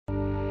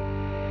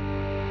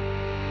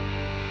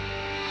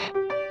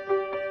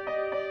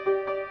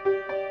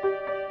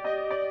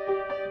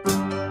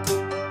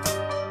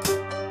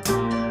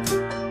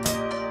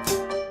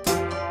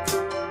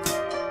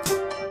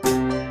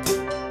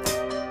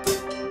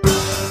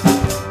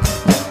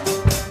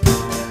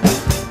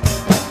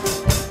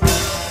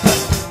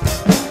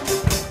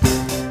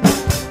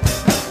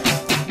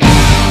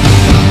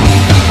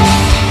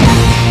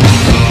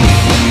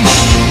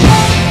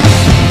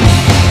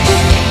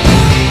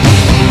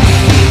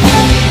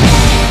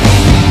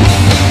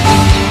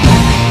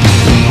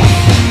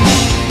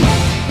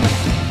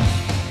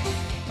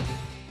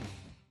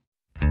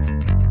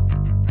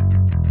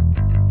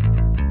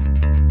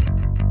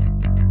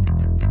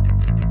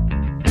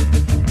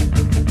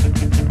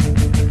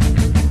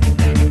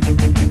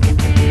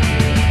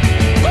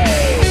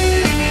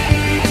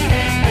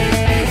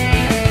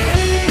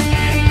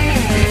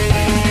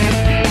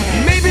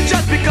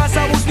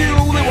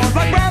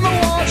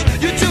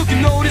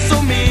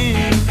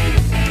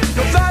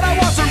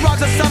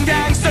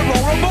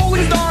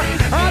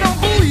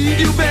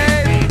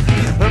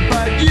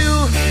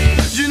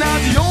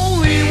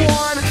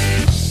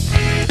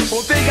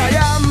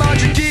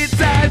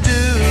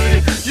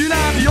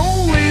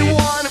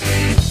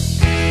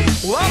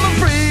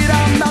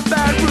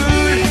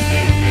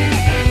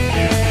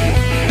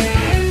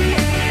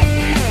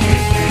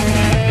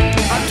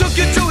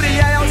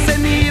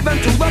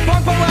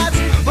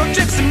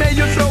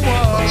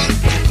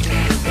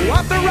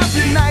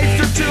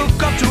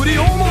woke up to the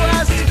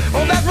homeless.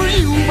 Oh, that's where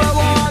you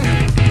belong.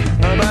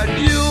 But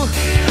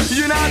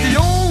you're not the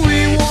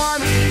only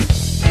one.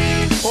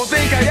 Oh,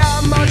 think I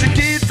am much a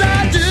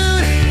guitar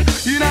dude.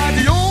 You're not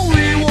the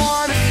only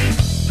one.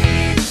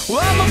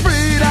 Well, I'm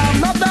afraid I'm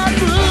not that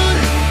rude.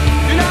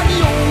 You're not the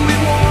only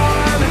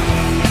one.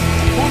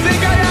 Oh,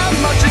 think I am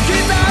much a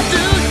guitar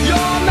dude.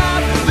 You're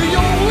not the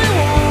only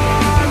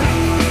one.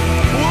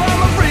 Well,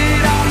 I'm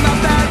afraid I'm not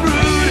that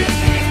rude.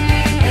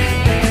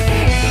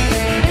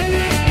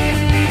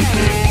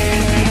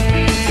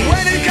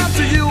 When it comes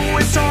to you,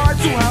 it's hard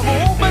to have an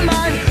open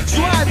mind.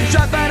 So I've been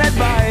shut that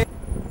advice.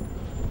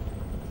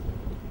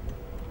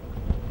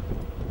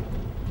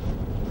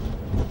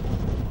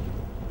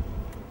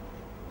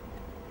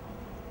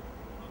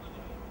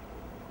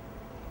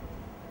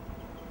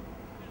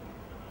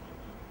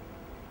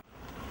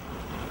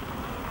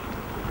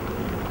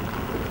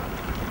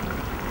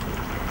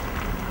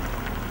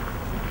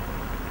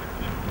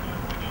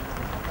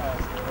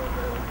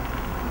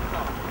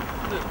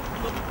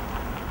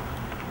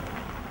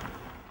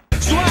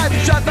 So I've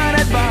shut that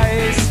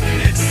advice.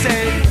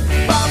 Say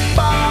ba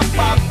ba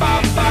ba ba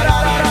ba da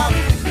da da,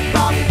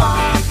 ba ba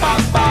ba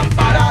ba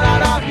ba da da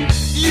da.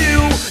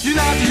 You're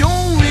not the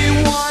only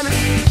one.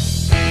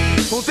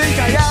 Don't think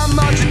I am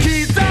much a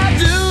guitar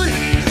dude.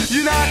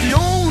 You're not the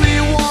only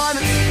one.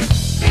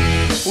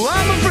 Well,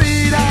 I'm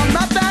afraid I'm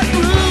not that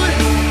rude.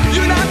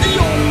 You're not the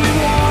only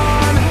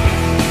one.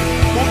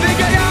 Don't think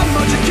I am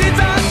much a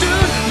guitar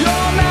dude.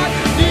 You're not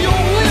the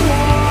only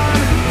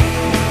one.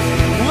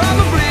 Well, I'm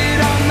afraid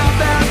I'm not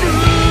that rude.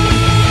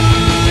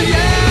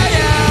 Yeah,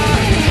 yeah.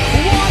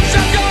 Watch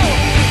out go.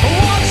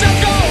 Watch out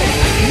go.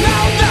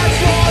 Now that's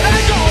what I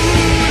call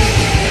rude.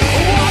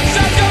 Watch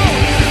out go.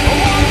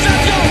 Watch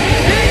out go.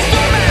 He's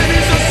the man,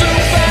 he's a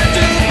super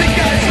dude.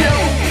 Because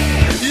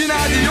you're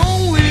not the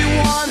only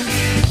one.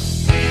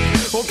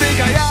 Don't think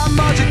I am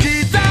much a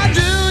guitar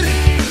dude.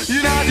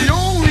 You're not the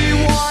only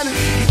one.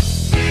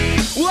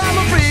 Well, I'm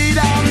afraid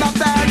I'm not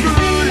that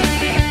rude.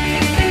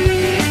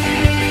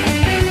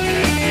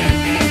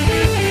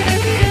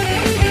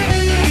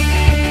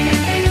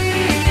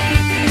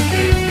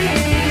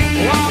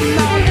 Well, I'm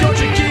not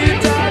much a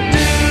guitar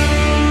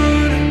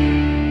dude.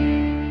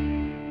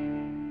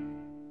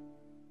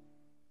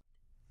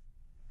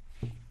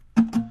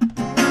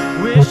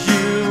 Wish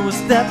you would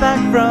step back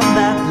from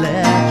that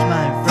ledge,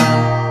 my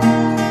friend.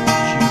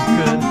 You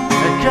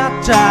could cut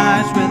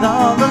ties with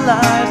all the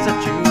lies that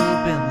you've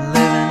been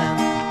living in.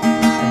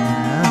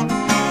 And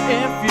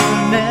if you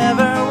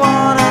never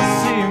wanna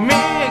see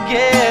me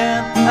again,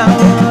 I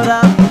would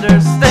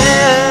understand.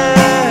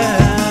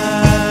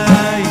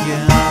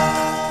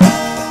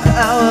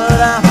 I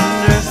would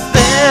understand.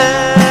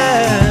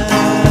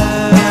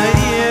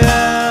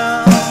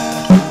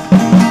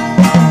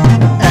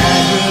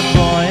 Angry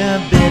boy, a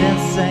bit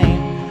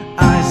insane,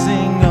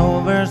 icing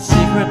over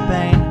secret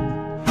pain.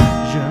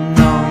 You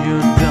know you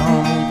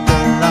don't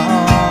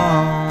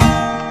belong.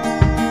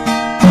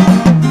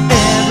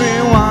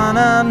 Everyone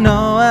I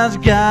know has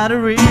got a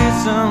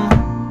reason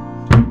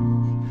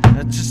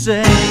to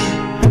say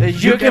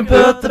you can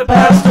put the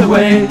past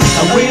away.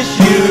 I wish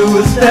you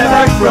would step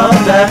back from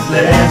that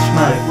ledge,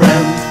 my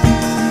friend.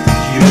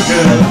 You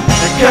could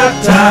cut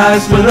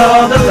ties with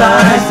all the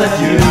lies that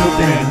you've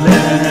been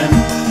living in.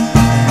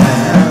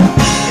 And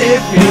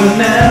if you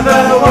never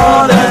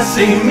wanna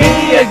see me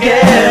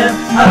again,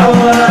 I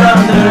would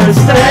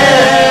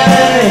understand.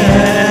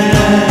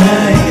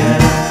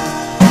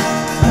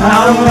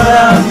 I would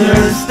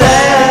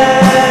understand.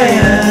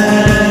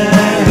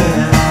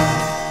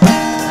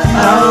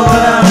 I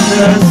would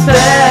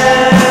understand.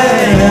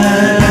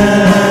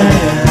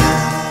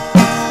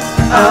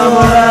 I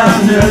would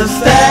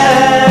understand.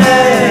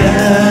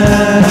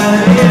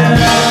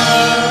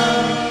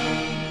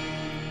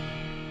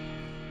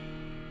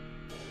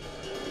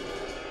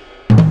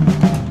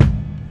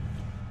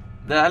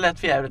 Det här lät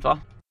för jävligt, va?